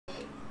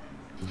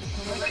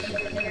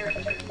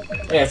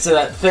Yeah, so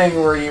that thing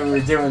where you were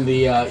doing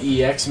the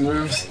EX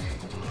moves.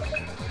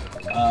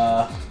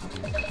 Yeah,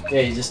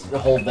 you just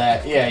hold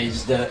that. Yeah, you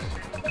just did it.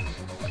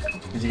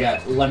 Because you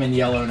got lemon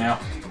yellow now.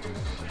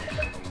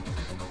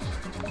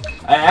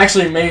 I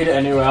actually made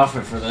a new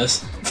outfit for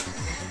this.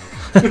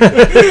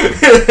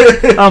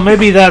 Oh,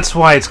 maybe that's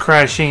why it's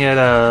crashing at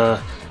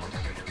a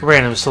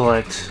random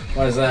select.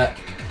 Why is that?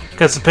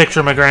 Because it's a picture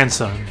of my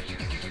grandson.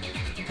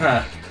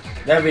 Huh.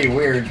 That'd be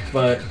weird,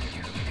 but...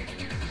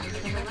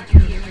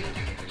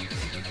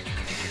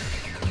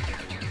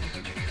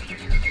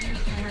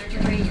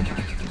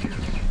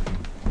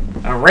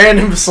 A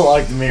random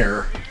select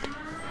mirror.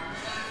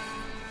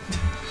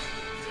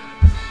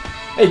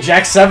 Hey,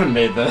 Jack 7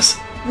 made this.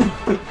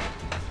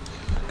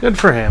 Good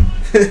for him.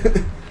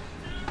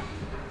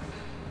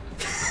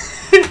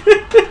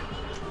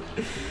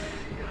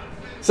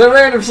 So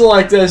random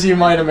select, as you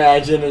might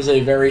imagine, is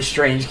a very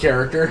strange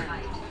character.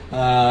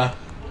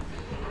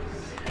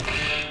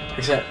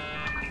 Except...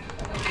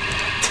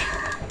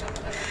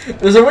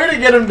 There's a way to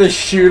get him to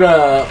shoot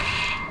a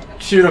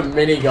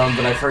minigun,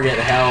 but I forget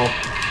how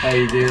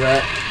you do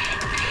that.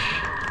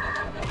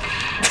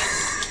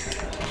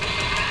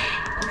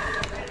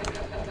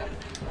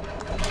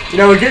 You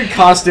know, a good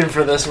costume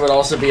for this would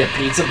also be a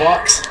pizza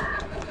box.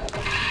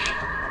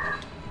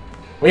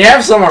 We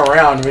have some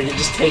around. We can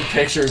just take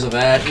pictures of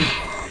that and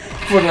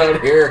put it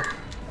out here.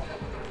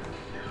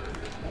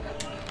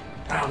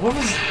 Oh, what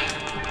was...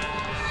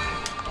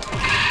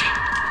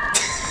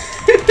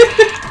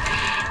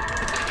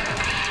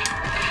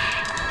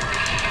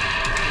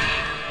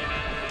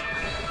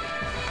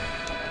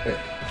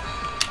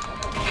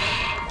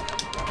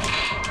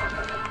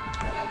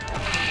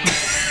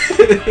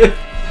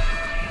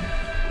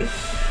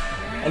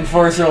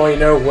 Unfortunately,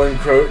 no one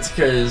quotes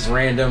because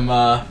random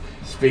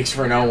speaks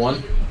for no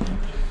one.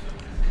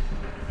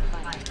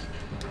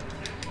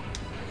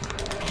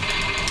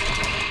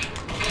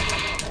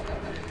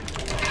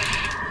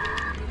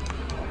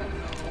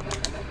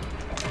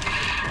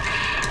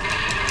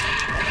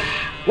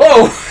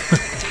 Whoa!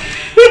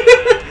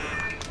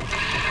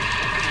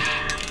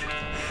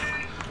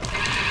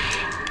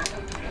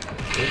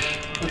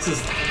 What's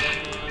this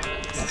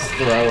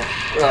throw?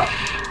 Ugh.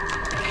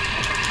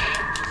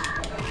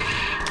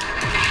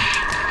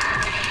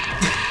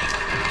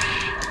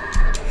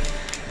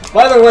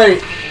 By the way,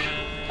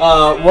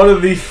 one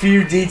of the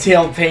few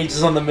detailed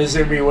pages on the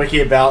Mizumi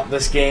Wiki about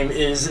this game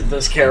is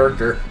this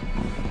character.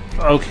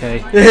 Okay.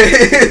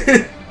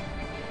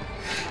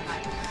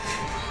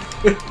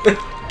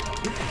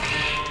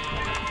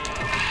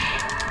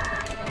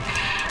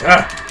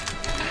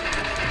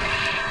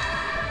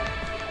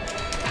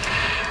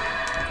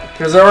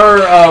 Because there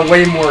are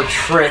way more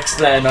tricks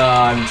than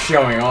I'm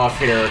showing off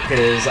here,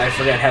 because I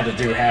forget how to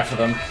do half of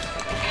them.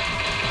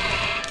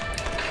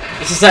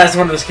 It's just that it's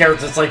one of those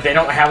characters, it's like they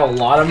don't have a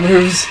lot of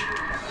moves.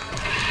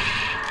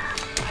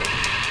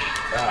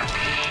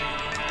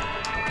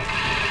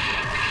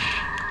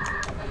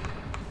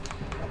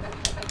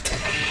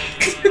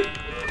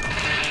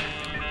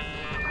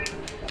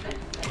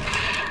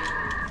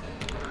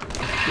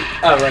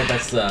 Oh, right,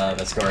 that's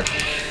guard.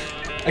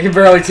 I can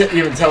barely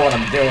even tell what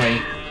I'm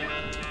doing.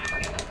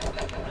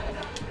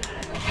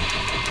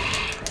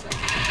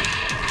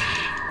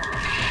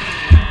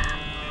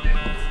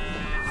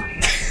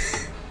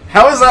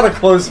 How is that a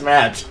close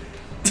match?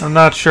 I'm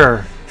not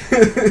sure.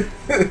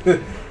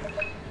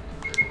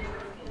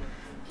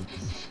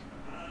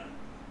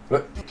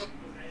 What?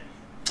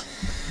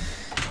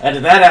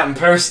 Edit that out in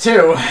post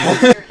too.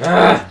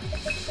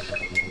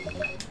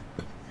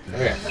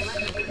 Okay.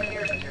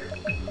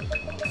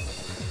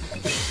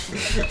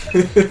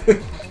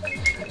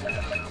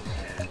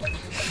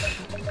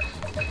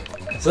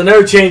 So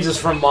no changes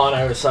from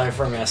mono aside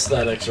from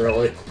aesthetics,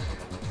 really.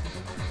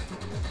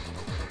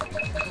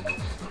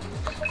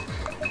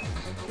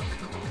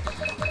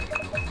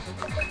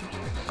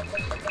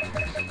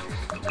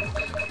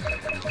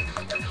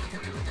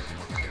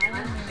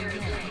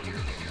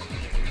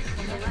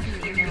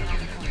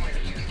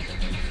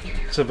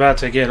 It's about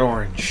to get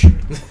orange.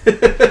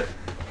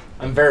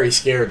 I'm very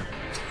scared.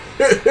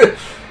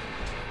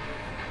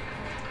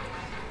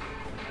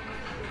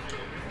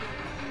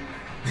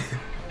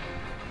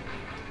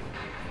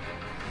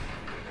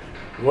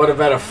 What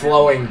about a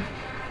flowing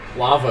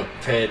lava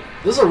pit?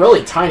 This is a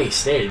really tiny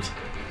stage.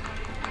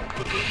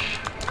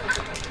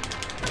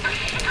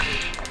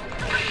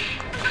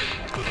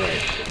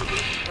 Right.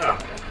 Oh.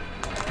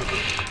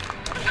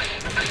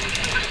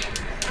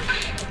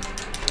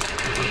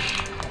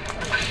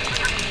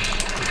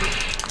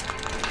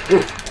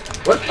 Ooh.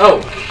 What?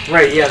 Oh,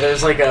 right, yeah,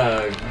 there's like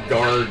a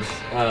guard,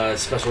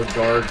 special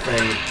guard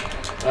thing.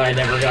 I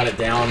never got it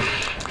down.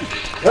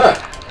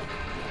 Ah.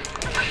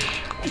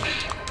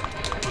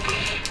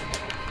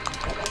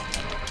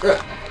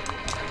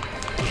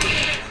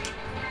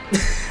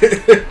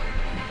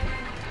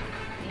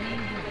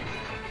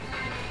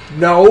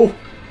 No.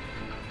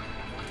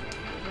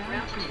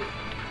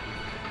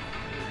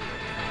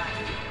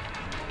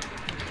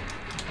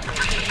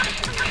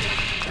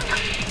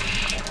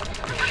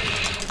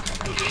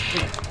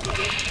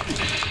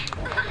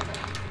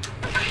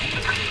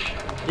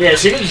 Yeah,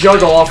 she can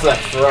juggle off that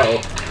throw.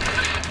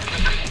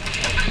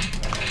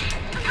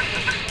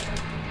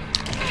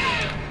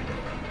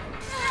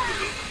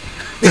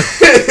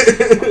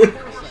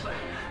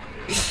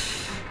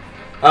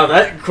 Oh,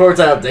 that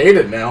quote's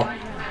outdated now.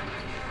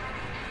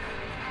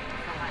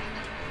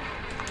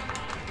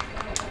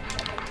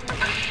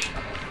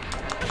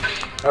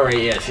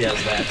 Alright, yeah, she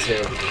has that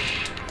too.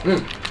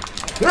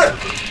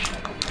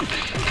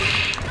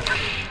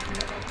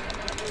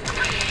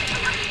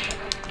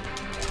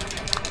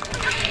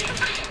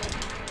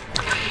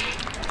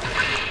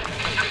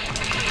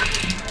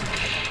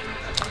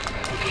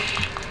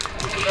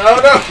 Oh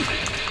no!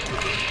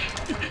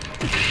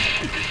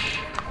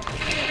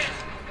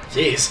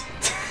 Jeez.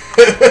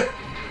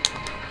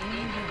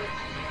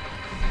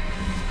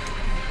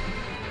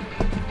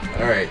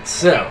 Alright,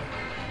 so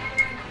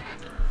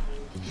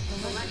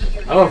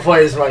I'm gonna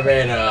play as my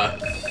man,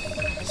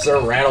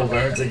 Sir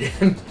Rattlebones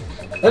again.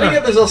 I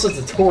think there's also a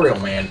tutorial,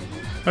 man.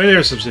 Oh, yeah,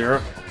 there's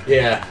Sub-Zero.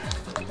 Yeah.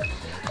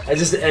 I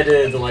just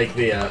edited, like,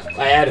 the,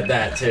 I added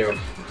that, too.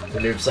 The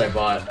Noob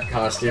Saibot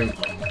costume.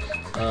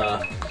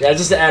 Yeah, I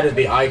just added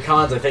the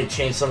icons. I think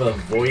changed some of the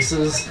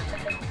voices.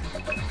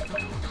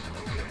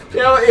 You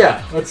know what?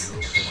 Yeah, let's...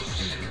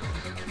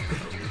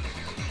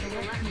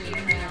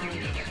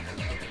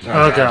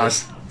 Oh, God.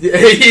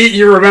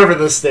 You remember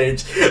this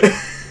stage.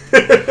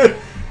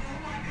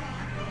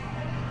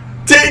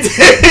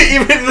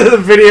 Even the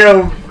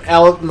video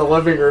out in the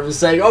living room is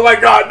saying, "Oh my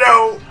God,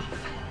 no!"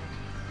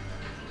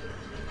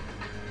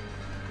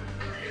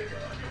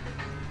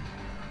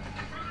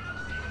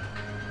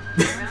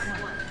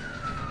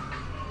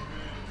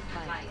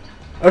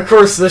 Of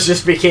course, this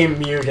just became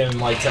mute in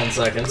like 10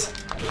 seconds.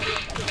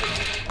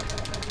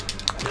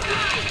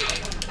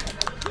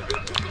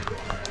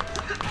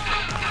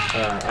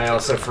 I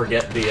also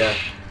forget the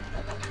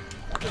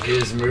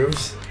his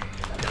moves.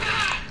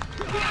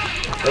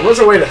 There was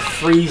a way to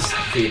freeze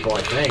people,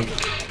 I think.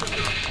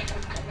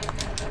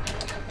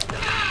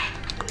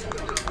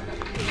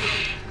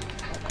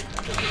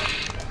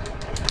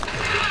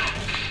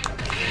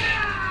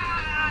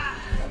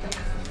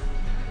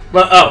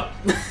 But, oh.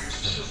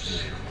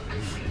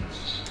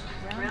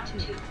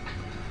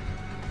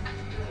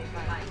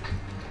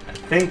 I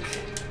think...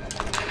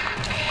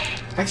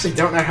 I actually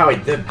don't know how he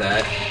did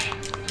that.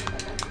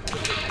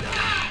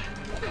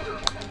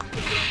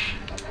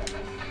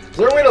 Is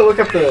there a way to look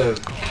up the...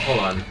 Hold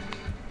on.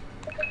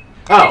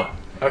 Oh!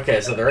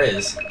 Okay, so there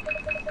is.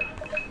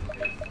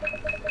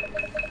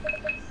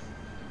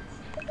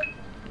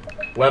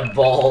 Web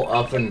ball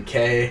up in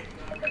K.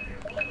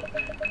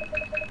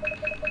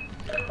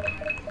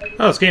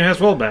 Oh, this game has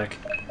rollback.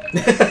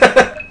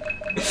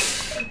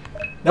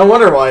 No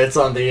wonder why it's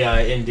on the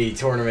indie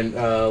tournament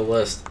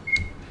list.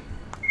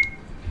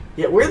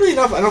 Yeah, weirdly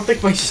enough, I don't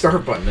think my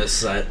start button is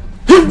set.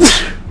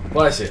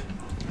 Bless you.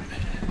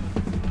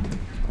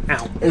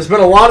 Ow. There's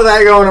been a lot of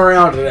that going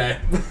around today.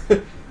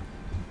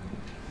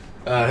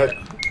 Yeah,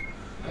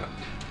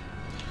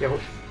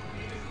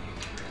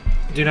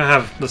 Do you not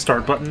have the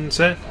start button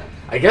set?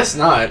 I guess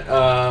not.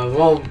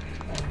 We'll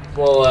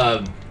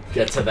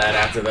get to that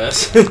after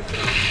this.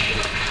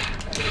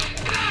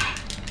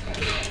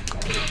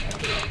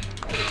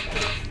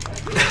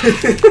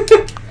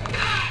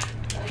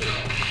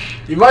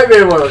 You might be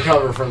able to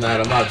recover from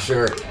that, I'm not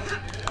sure.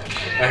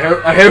 I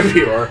hope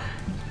you are.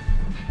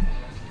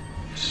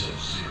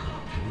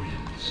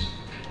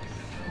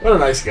 What a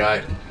nice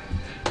guy.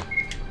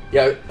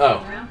 Yeah,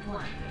 oh.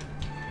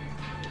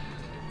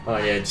 Oh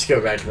yeah, just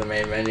go back to the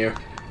main menu.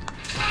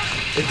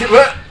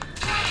 What?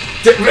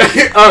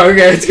 Oh,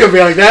 okay, it's gonna be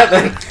like that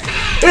then.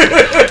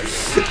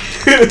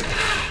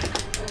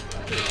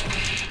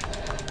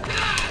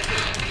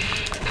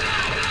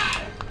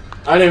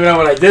 I don't even know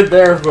what I did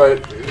there,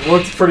 but it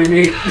looked pretty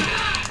neat.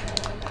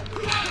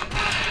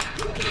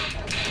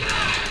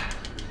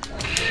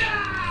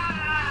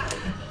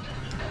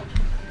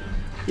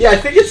 Yeah, I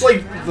think it's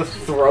like the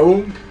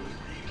throw.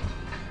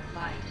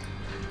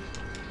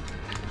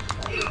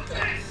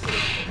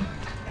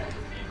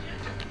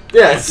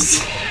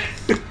 Yes.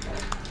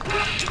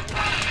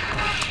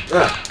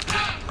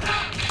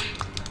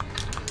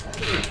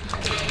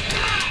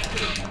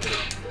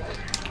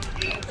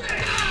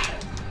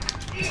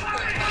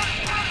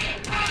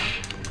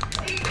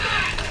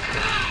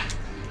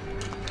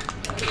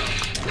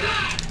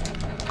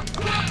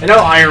 I know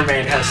Iron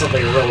Man has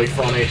something really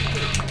funny.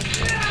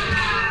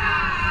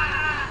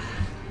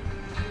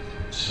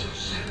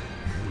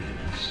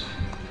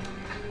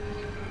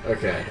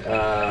 Okay,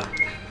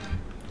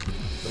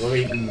 let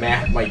me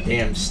map my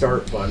damn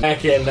start button.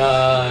 Back in,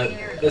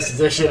 this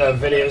edition of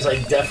videos,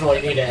 I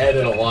definitely need to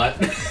edit a lot.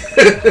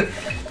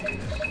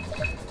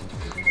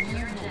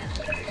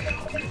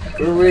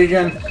 Who are we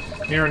again?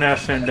 Aaron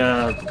F. and,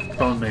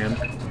 Bone Man.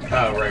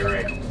 Oh,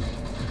 right.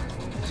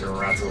 So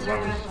we're out to the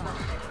bone.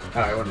 Oh,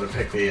 I wanted to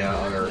pick the,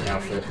 other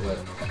outfit, but...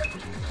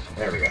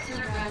 There we go.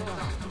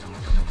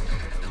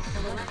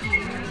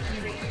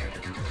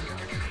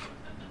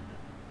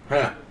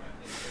 Huh.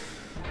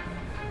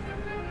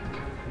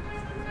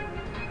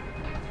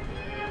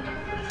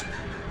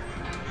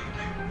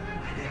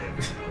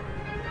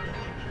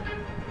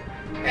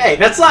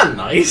 That's not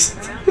nice.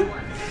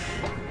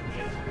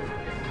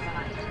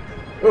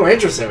 Oh,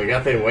 interesting. We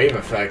got the wave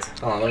effect.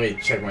 Hold on, let me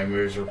check my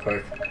moves real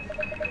quick.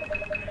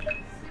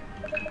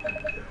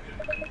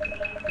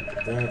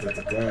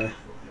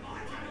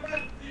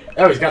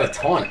 Oh, he's got a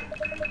taunt.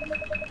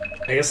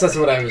 I guess that's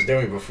what I was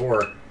doing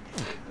before.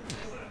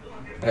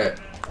 Alright.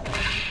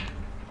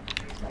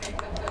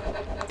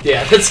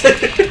 Yeah, that's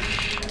it.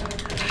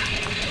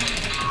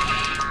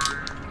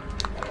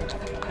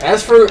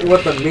 As for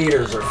what the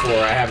meters are for,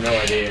 I have no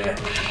idea.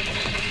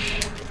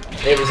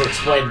 It was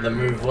explained in the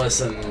move list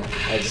and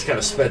I just kind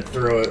of sped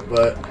through it,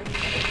 but...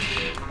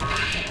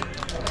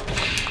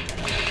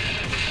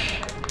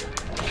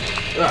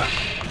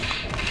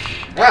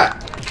 Ah!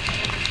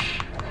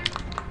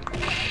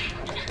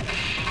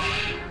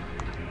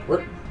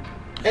 What?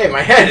 Hey,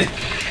 my head!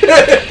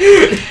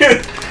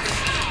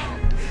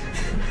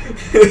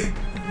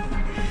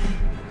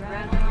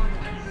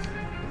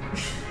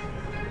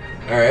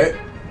 Alright.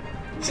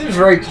 Seems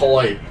very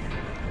polite.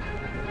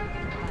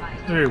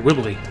 Very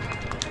wibbly.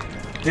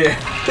 Yeah.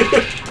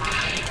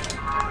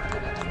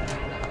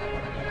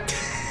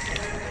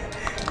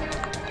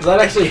 Does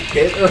that actually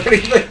hit or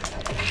anything?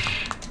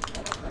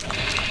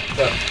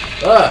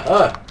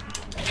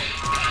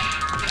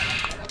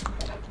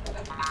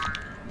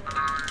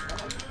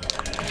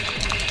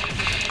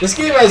 This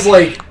game has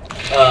like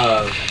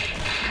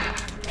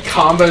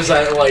combos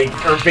that like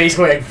are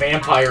basically like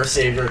vampire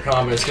savior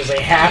combos because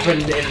they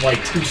happen in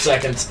like 2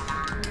 seconds.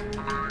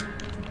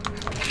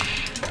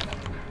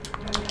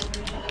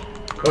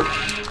 Oh.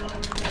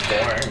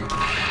 Boring.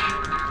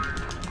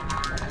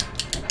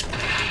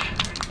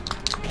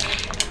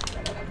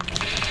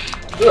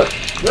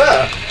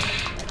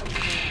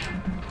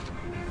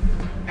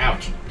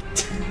 Ouch.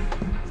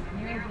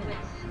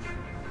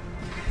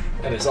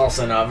 That is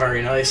also not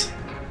very nice.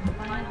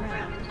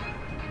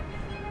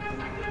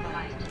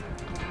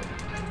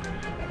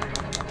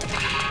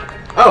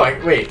 Oh,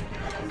 wait.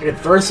 I can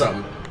throw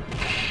something.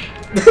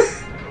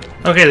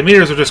 Okay, the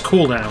meters are just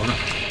cooldown.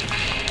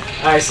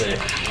 I see.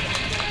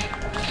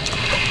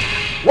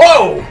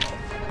 Whoa!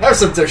 That was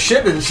some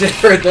Toshinden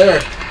shit right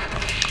there.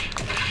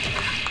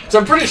 So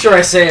I'm pretty sure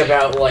I say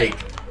about, like,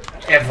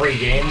 every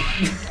game.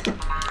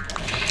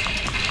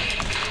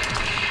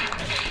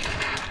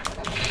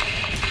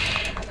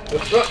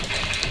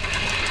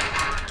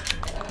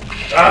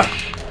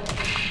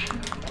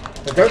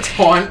 Don't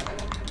taunt.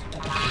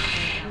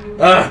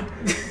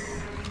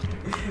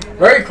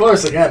 Very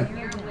close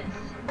again.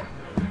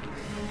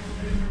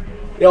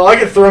 Yo, I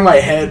can throw my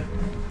head.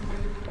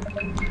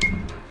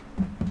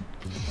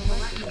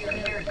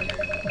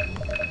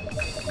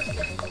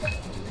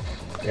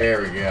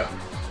 There we go.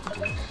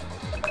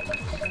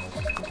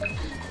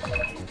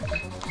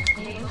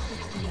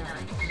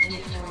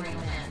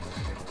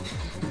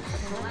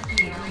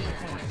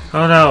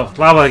 Oh no,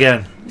 lava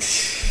again.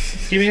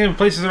 Keeping in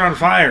places that are on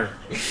fire.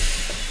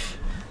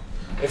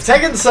 If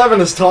Tekken 7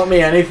 has taught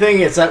me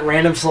anything, it's that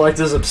Random Select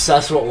is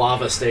obsessed with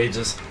lava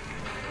stages.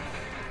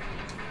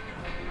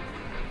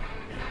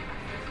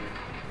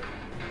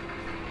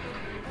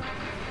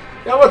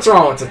 Now, what's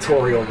wrong with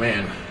Tutorial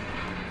Man?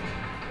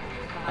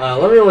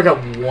 Let me look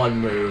up one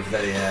move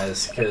that he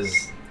has,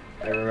 because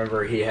I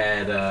remember he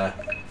had,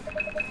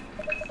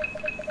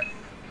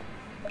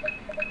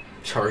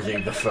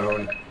 charging the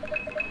phone.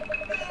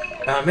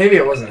 Maybe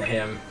it wasn't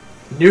him.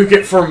 Nuke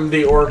it from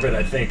the orbit,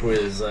 I think,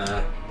 was,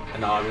 an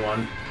odd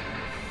one.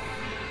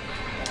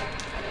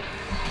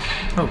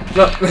 Oh.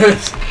 No,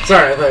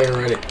 sorry, I thought you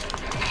were ready.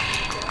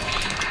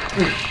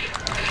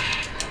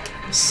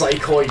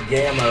 Psychoid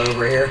Gamma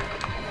over here.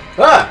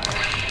 Ah!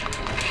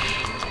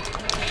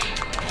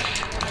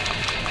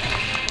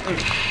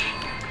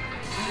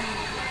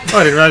 Oh,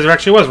 I didn't realize there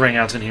actually was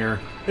ringouts in here.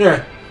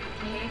 Yeah.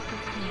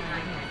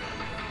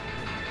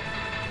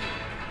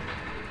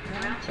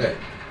 Hey.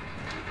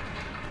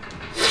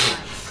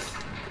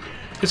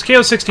 Is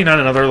KO69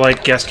 another,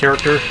 like, guest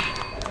character?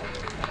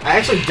 I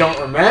actually don't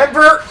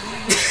remember.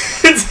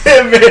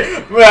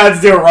 I have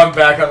to do a run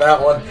back on that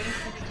one.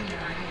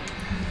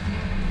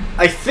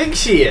 I think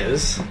she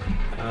is.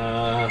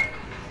 I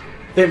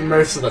think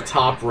most of the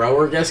top row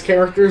are guest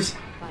characters.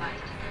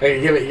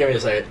 Okay, give me a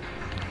second.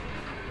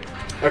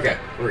 Okay,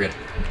 we're good.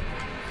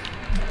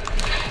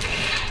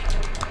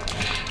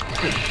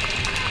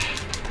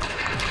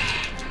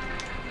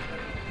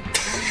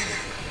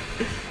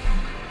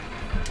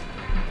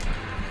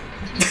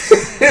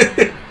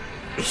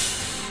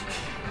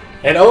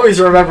 And always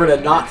remember to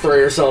not throw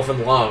yourself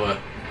in lava.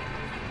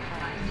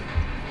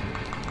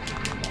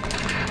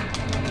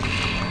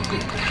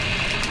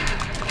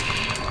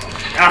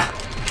 Ah!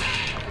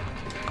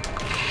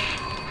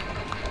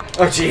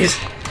 Oh, jeez.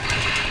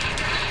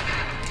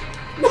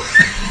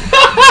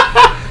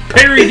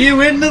 Parried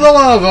you into the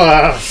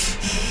lava!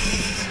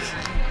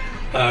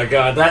 Oh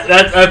god,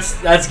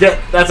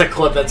 that's a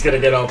clip that's gonna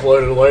get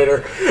uploaded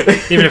later.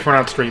 Even if we're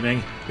not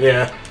streaming.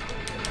 Yeah.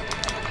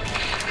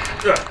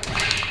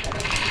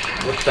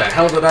 What the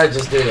hell did I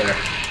just do there?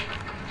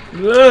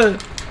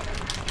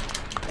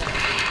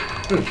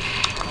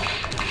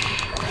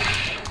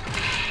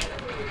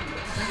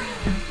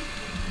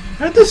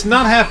 How did this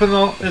not happen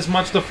as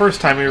much the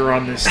first time we were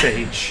on this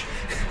stage?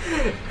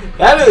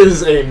 That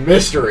is a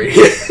mystery.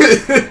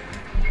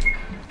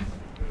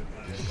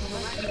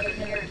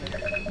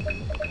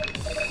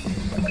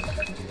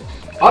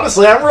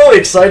 Honestly, I'm really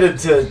excited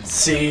to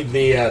see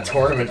the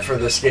tournament for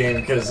this game,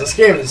 because this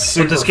game is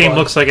super What this game fun.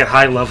 looks like at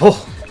high level.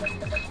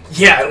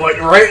 Yeah, like,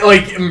 right?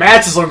 Like,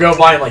 matches will go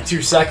by in like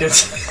 2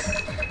 seconds.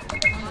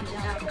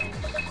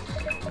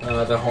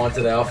 The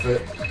haunted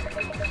outfit.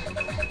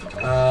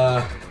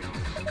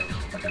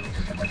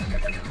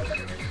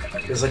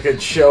 Because I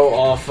could show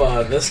off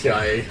this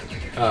guy.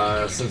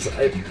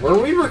 Were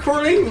we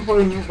recording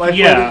when I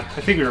Yeah,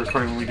 I think we were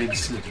recording when we did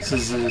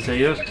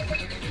Data.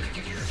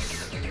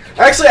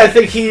 Actually, I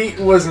think he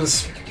was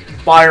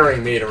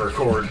inspiring me to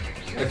record.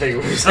 I think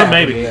it was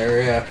maybe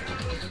there, yeah.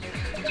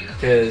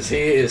 Because he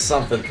is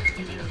something.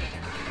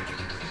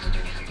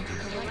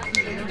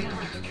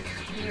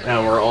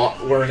 Now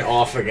we're in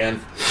off again.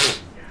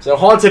 So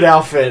Haunted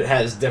Outfit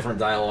has different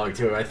dialogue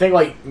too. I think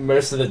like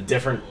most of the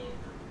different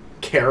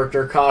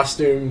character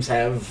costumes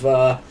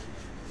have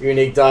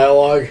unique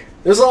dialogue.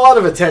 There's a lot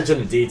of attention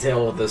to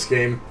detail with this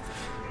game.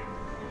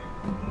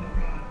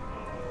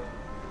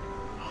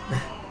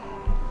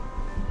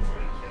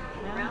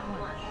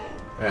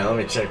 Alright, let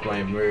me check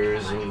my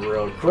moves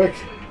real quick.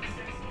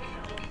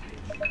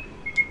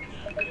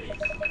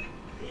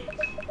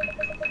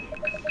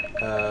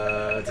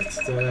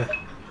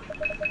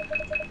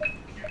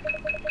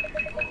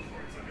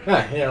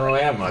 You don't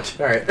really have much.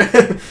 Alright.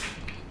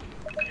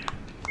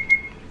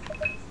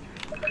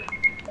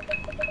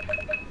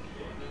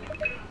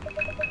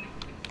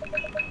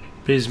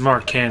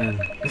 Bismarck Cannon.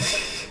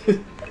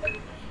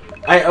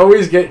 I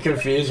always get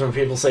confused when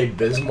people say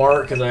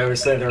Bismarck, because I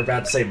always think they're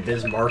about to say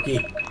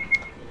Bismarcky.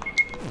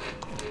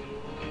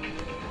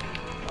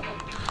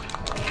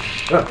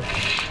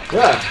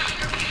 Yeah.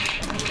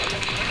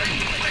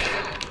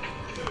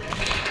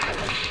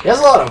 He has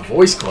a lot of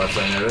voice clips,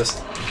 I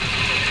noticed.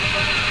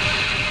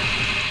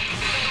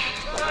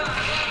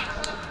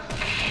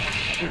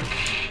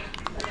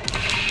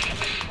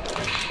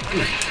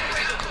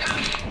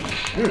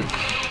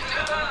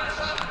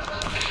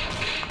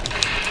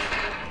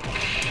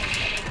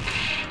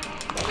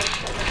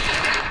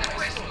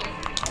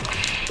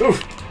 Oof.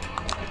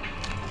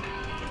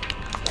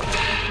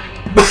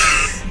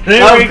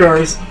 There of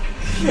course.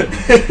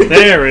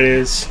 There it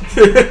is.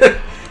 I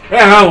haven't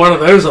had one of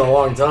those in a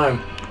long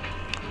time.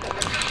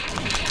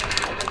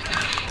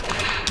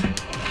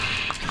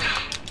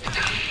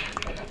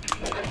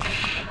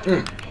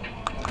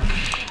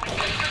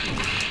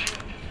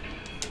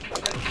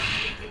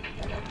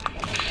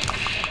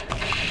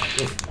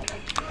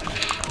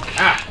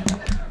 Ah.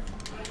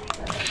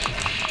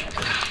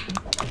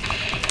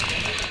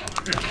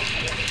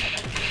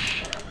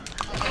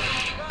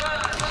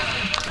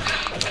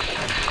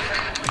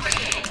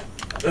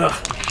 Ugh.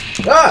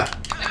 Ah!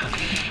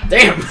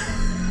 Damn!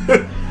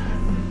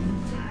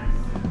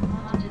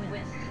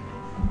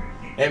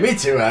 Hey, me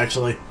too,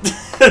 actually.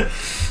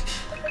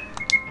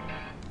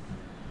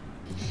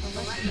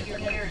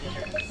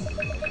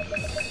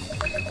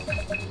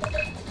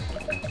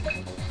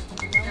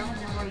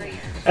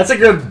 That's a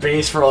good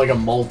base for like a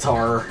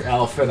Moltar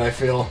outfit, I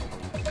feel.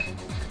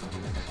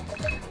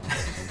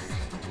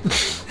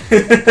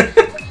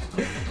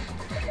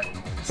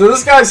 So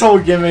this guy's whole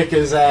gimmick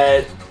is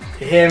that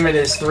him and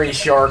his 3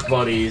 shark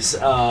buddies,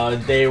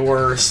 they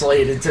were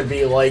slated to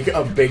be like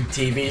a big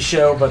TV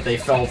show, but they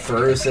fell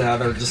through, so now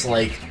they're just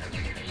like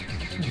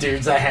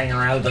dudes that hang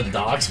around at the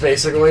docks,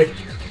 basically.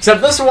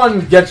 Except this one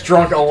gets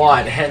drunk a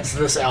lot, hence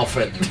this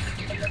outfit.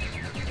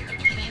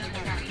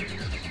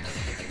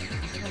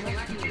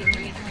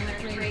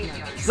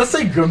 Does that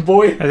say good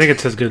boy? I think it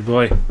says good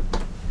boy.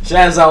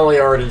 Shaz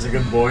Aliard's a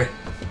good boy.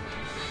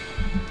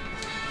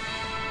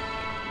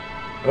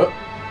 Oh.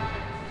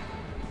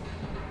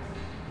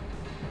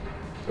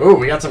 Ooh,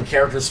 we got some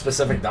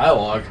character-specific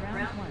dialogue.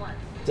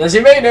 So as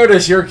you may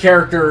notice, your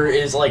character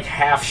is like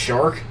half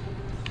shark.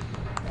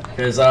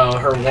 Because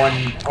her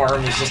one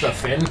arm is just a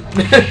fin.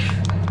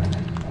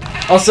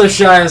 Also,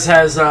 Shaz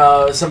has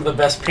some of the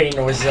best pain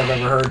noises I've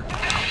ever heard.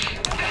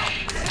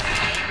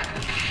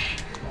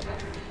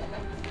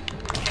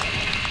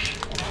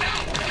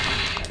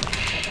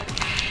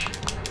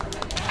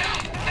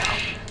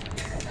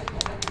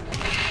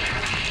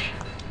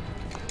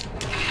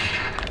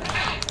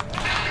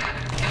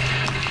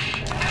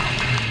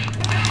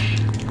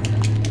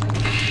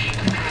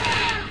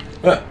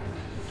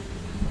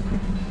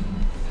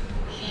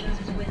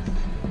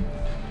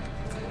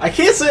 I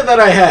can't say that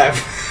I have.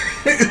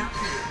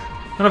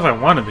 Not if I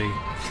want to be.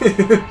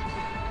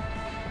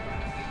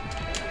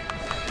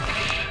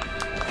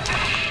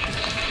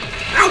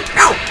 Ow!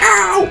 Ow!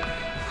 Ow!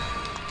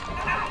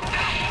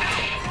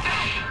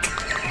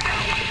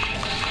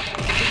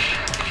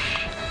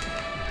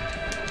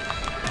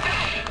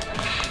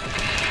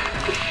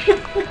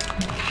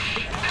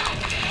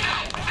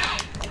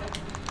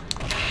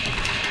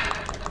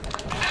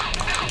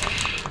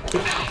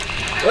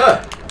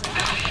 Ow.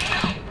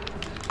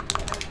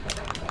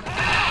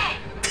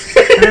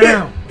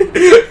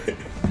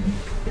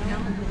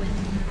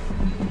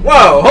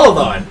 Whoa, hold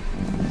on.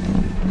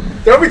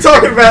 Don't be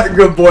talking about the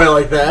good boy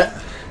like that.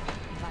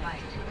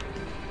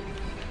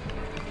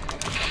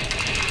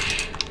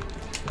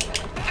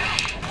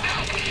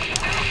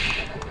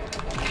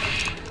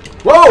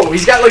 Whoa,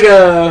 he's got like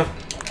a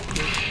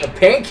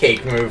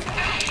pancake move.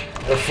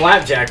 Or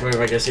flapjack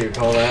move, I guess you would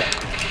call that.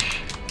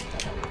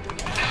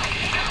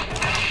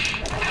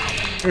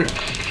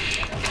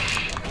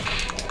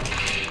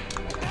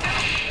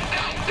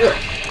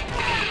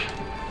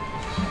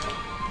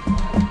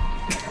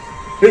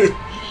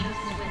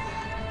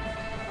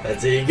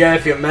 That's it you get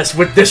if you mess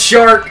with the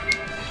shark.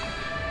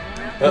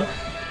 Oh.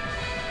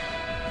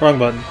 Wrong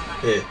button.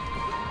 Yeah.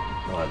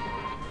 Hold on.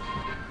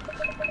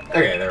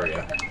 Okay, there we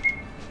go.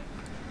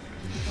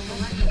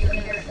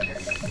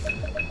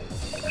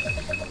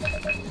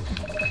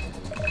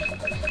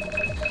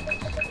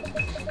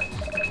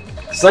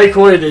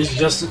 Psychoid is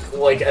just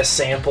like a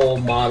sample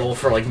model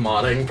for like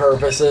modding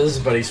purposes,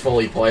 but he's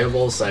fully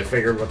playable, so I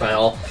figured what the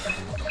hell.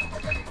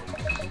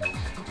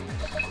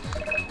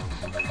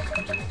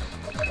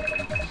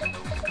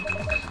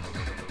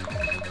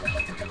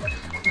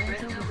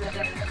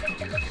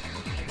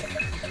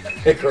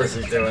 Of course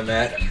he's doing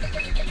that.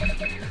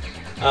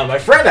 My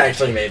friend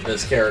actually made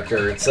this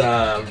character. It's,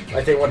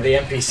 I think one of the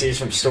NPCs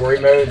from Story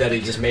Mode that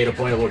he just made a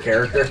playable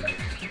character.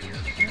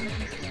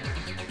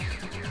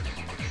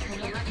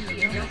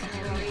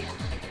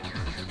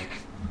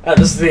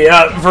 This is the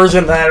version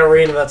of that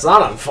arena that's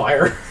not on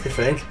fire, I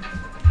think.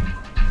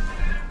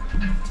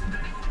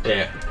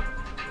 Yeah.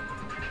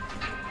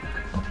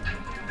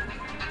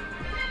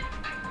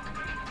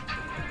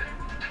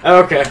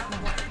 Okay.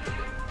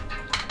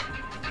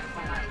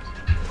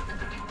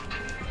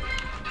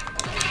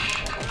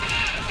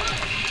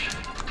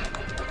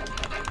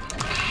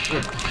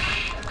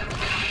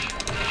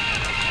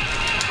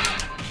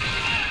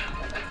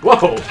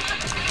 Whoa!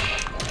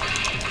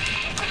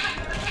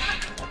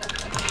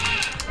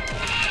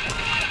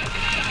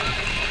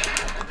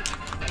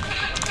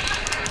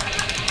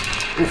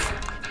 Oof.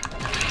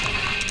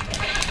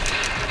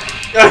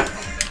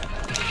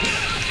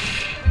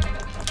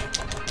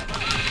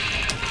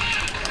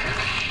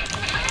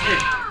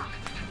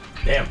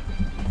 Damn.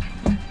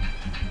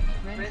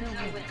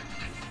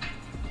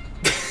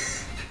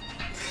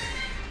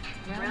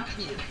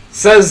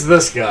 Says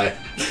this guy.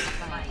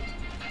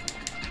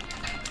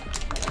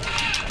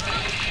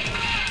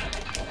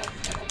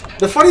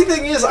 The funny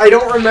thing is, I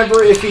don't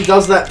remember if he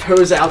does that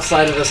pose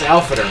outside of this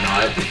outfit or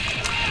not.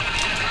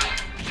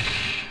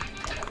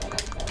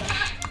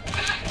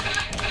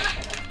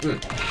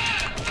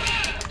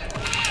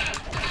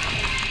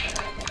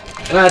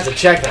 I'm gonna have to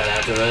check that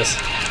after this.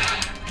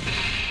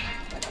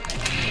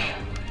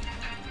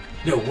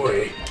 No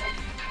way.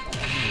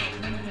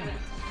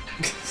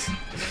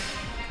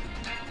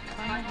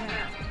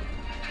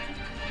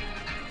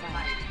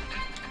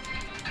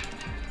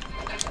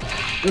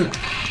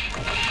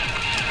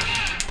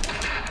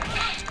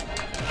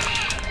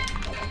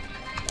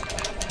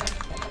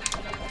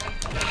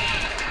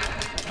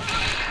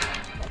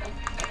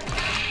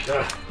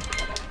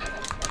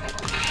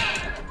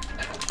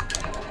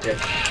 Yeah.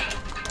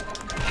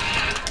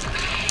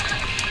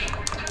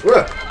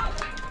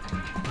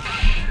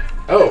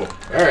 Oh,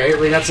 alright,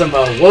 we got some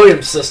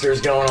Williams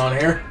sisters going on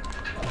here.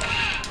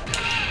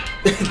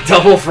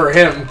 Double for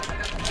him.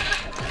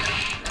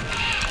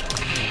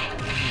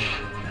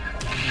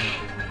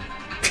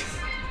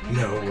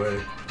 No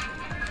way.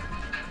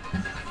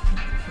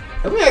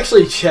 Let me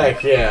actually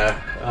check, yeah.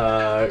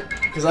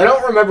 Because I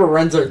don't remember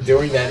Renzo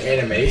doing that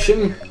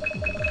animation.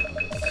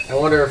 I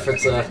wonder if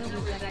it's a...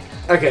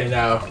 Okay,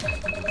 no.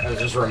 I was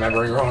just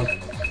remembering wrong.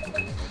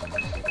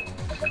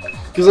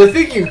 Because I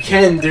think you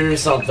can do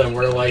something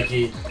where, like,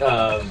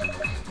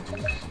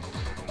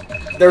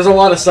 there's a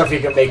lot of stuff you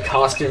can make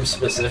costume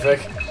specific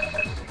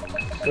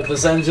with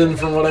this engine,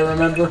 from what I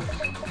remember.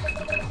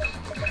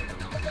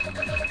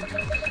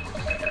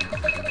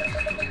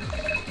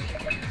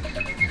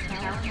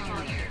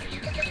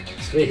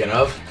 Speaking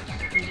of.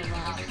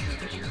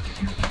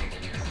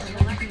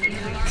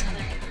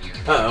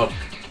 Uh-oh.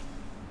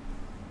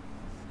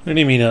 What do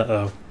you mean,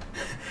 uh-oh?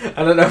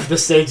 I don't know if the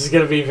stage is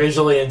going to be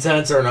visually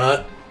intense or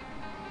not.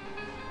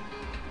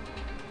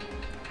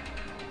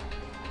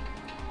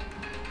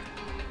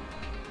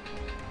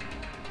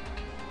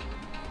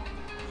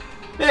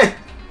 Eh.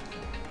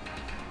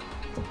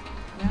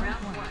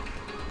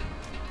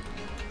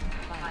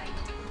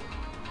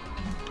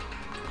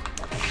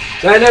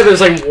 I know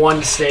there's like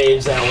one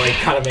stage that like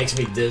kind of makes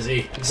me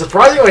dizzy.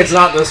 Surprisingly, it's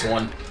not this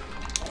one.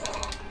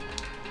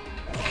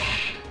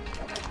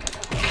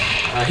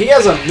 He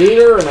has a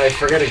meter, and I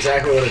forget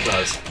exactly what it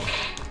does.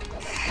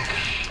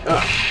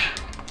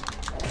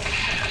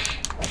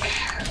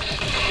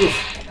 Oof.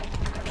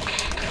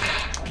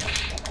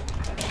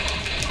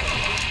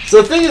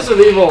 So the thing is with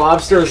Evil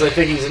Lobster is I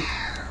think he's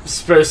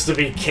supposed to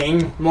be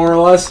king, more or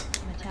less.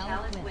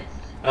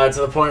 To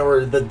the point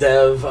where the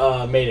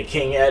dev made a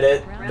king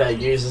edit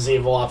that uses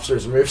Evil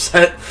Lobster's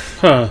moveset.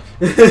 Huh.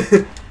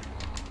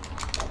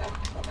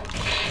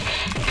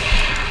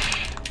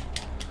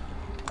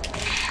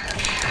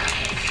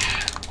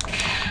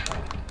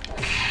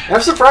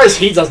 I'm surprised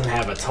he doesn't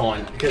have a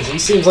taunt, because he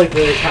seems like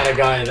the kind of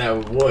guy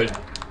that would.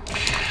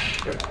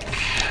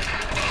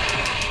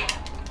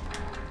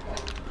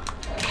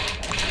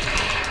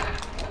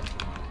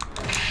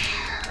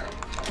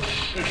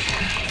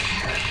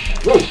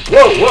 Whoa,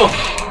 whoa, whoa!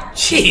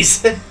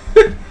 Jeez!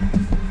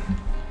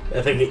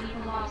 I think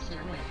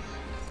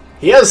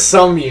he has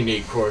some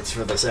unique quotes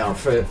for this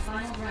outfit.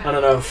 I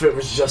don't know if it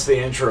was just the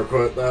intro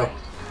quote, though.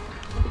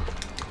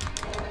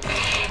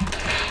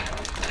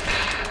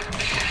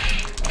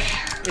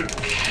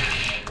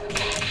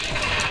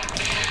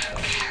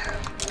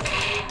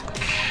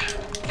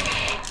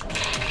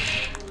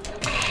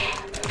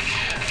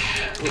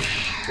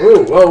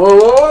 Ooh, whoa, whoa,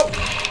 whoa, whoa!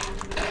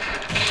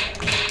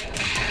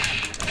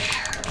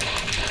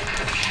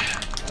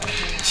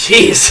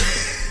 Jeez!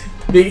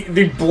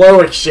 the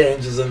blow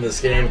exchanges in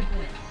this game.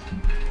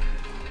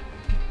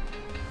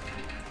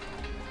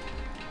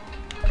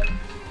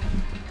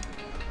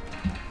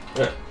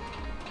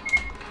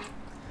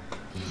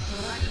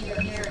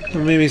 Or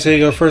maybe say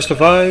go first to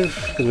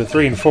 5, because with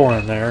 3 and 4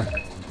 in there.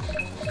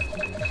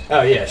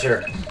 Oh yeah,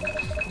 sure.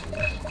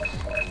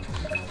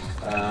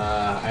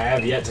 I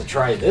have yet to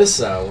try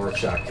this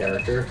workshop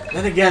character.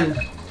 Then again,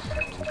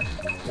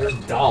 there's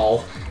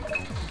Doll.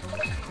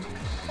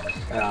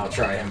 I'll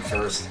try him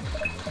first.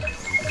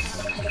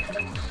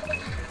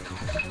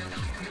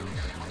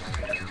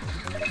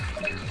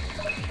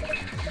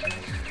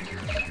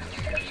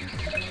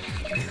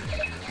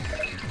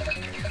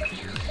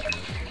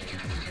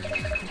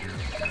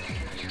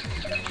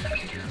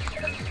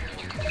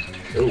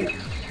 Ooh.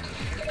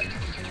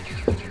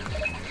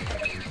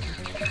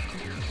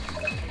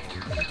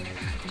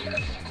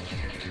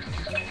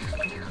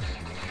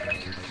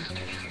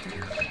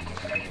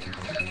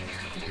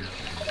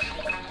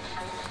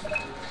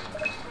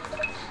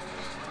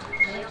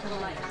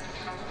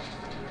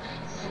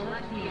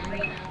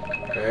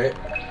 Alright.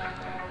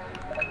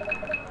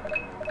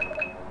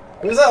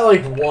 Was that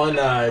like one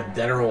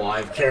Dead or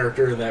Alive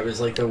character that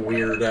was like the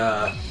weird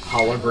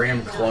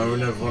hologram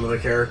clone of one of the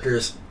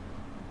characters?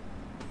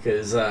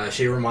 Because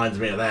she reminds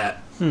me of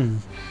that.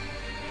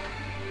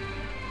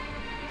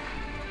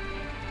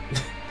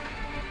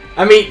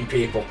 I'm eating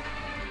people.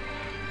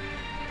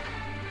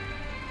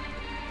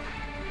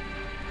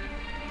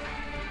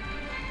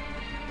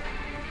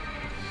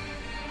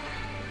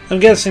 I'm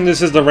guessing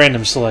this is the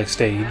random select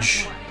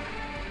stage.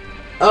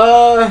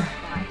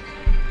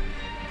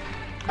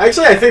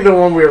 Actually, I think the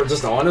one we were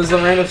just on is the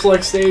random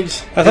select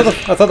stage. I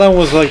thought that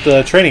was like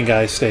the training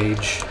guy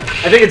stage.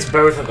 I think it's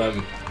both of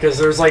them, because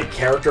there's like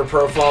character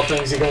profile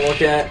things you can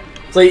look at.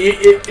 It's like,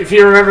 if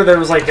you remember, there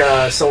was like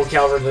Soul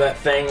Calibur, that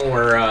thing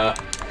where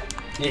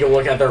you can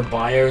look at their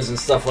bios and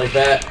stuff like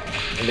that,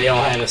 and they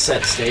all had a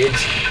set stage.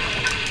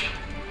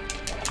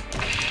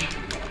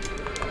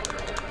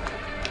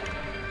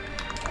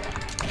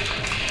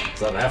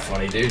 It's not that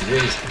funny, dude.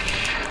 Jeez.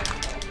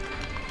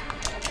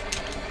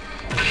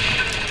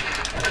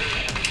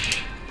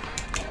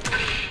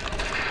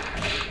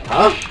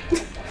 Huh?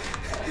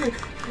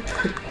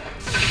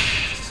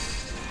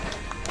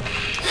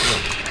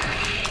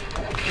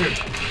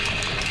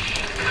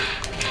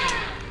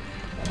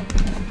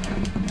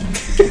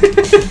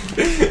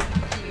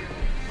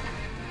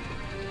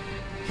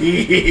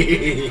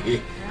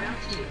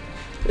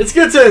 It's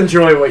good to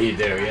enjoy what you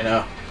do, you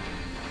know?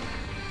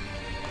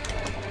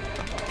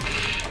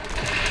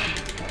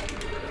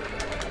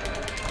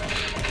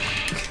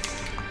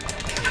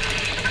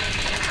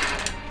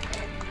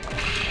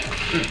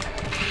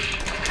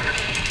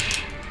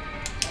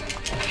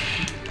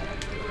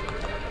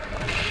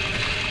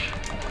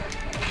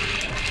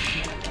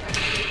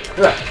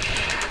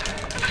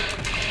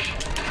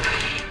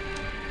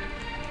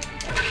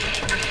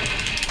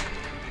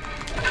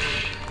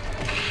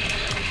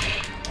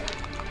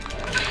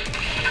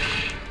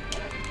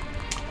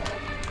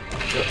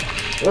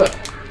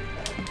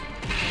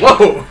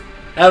 Whoa!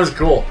 That was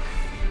cool.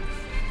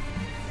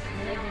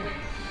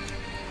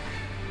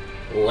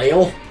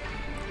 Lail?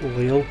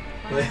 Lail?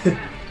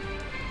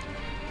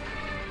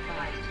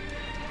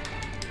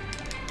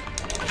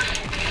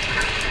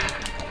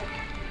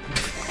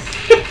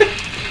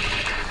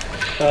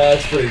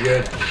 That's pretty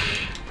good.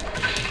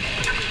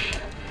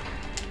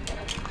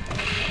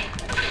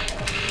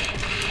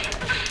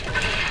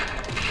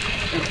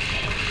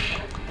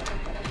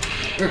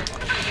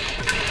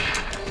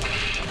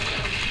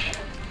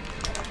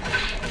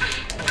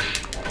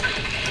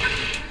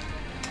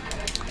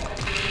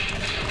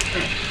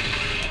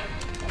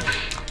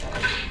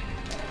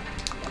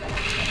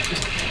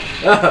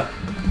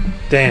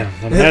 Damn,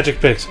 the magic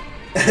pixel.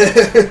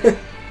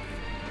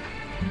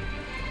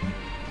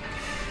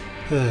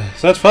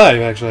 So that's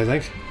 5, actually, I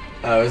think.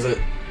 Oh, is it?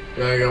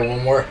 You wanna go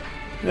one more?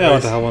 Yeah,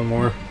 what the hell, one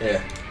more.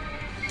 Yeah.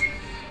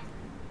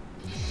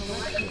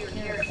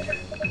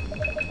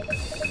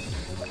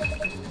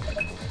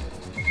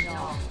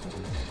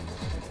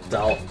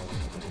 Doll.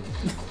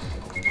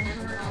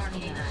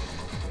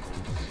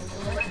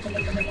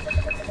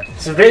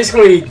 So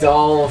basically,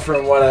 Doll,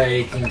 from what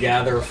I can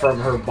gather from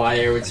her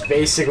bio, it's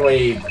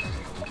basically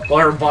well,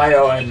 her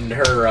bio and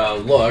her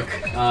look.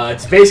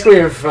 It's basically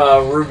if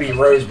Ruby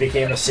Rose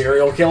became a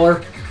serial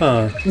killer.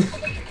 Huh.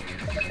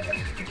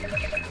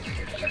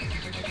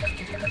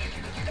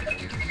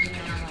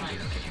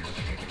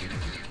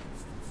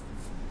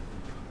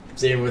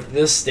 See, with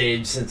this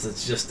stage, since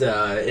it's just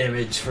an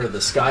image for the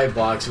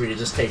skybox, we could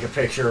just take a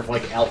picture of,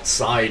 like,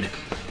 outside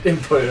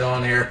and put it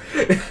on here.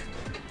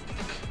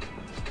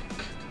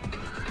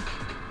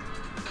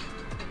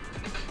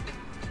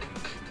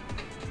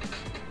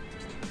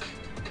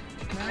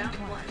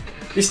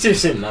 These two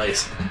seem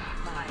nice.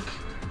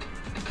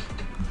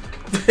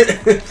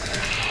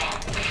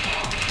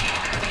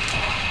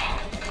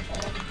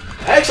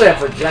 I actually have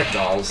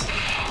projectiles.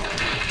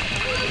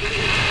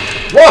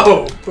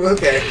 Whoa!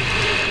 Okay.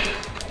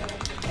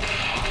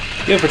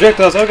 Yeah,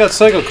 projectiles. I've got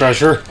Cycle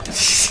Crusher.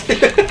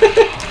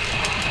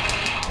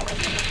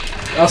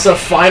 Also,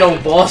 final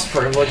boss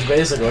privilege,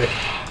 basically.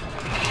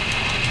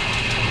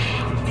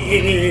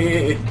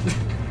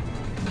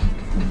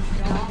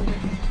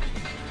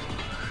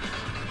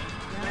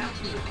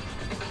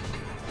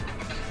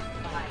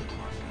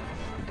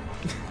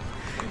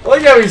 I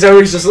like how he's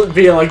always just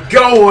being like,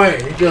 go away!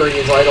 During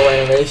his idle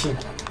animation.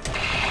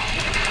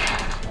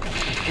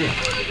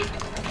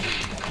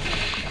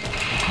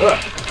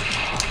 Ugh.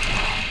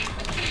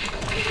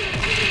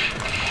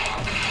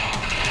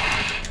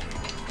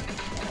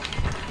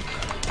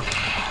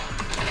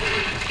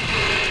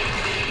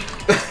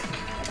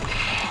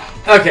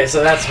 Okay,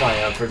 so that's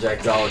my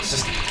projectile. It's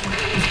just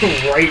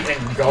right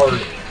and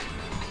guard.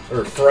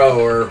 Or throw,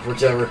 or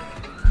whichever.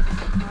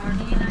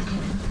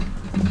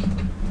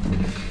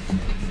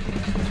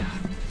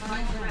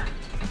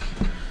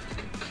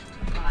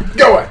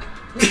 Go away!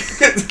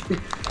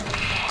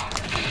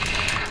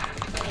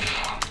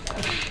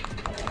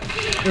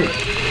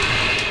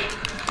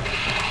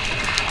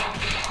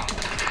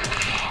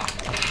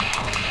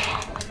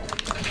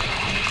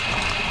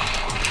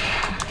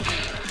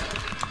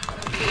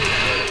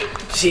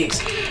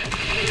 Jeez.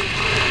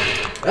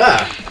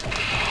 Ah.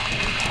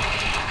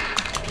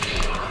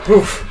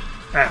 Oof.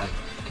 Ow.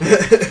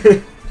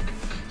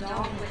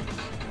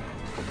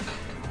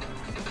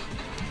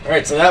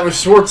 Alright, so that was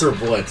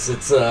Schwarzerblitz.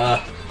 It's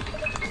a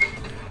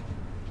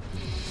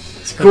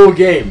cool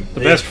game. The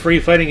best free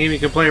fighting game you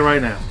can play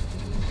right now.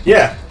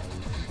 Yeah.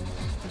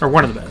 Or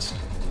one of the best.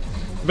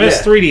 The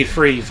best 3D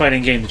free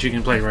fighting game that you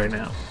can play right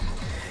now.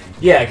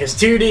 Yeah, because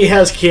 2D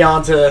has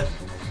Kianta,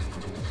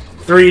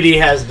 3D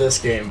has this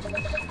game.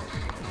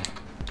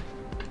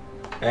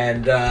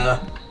 And,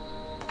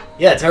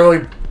 yeah,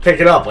 totally pick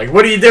it up. Like,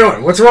 what are you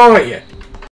doing? What's wrong with you?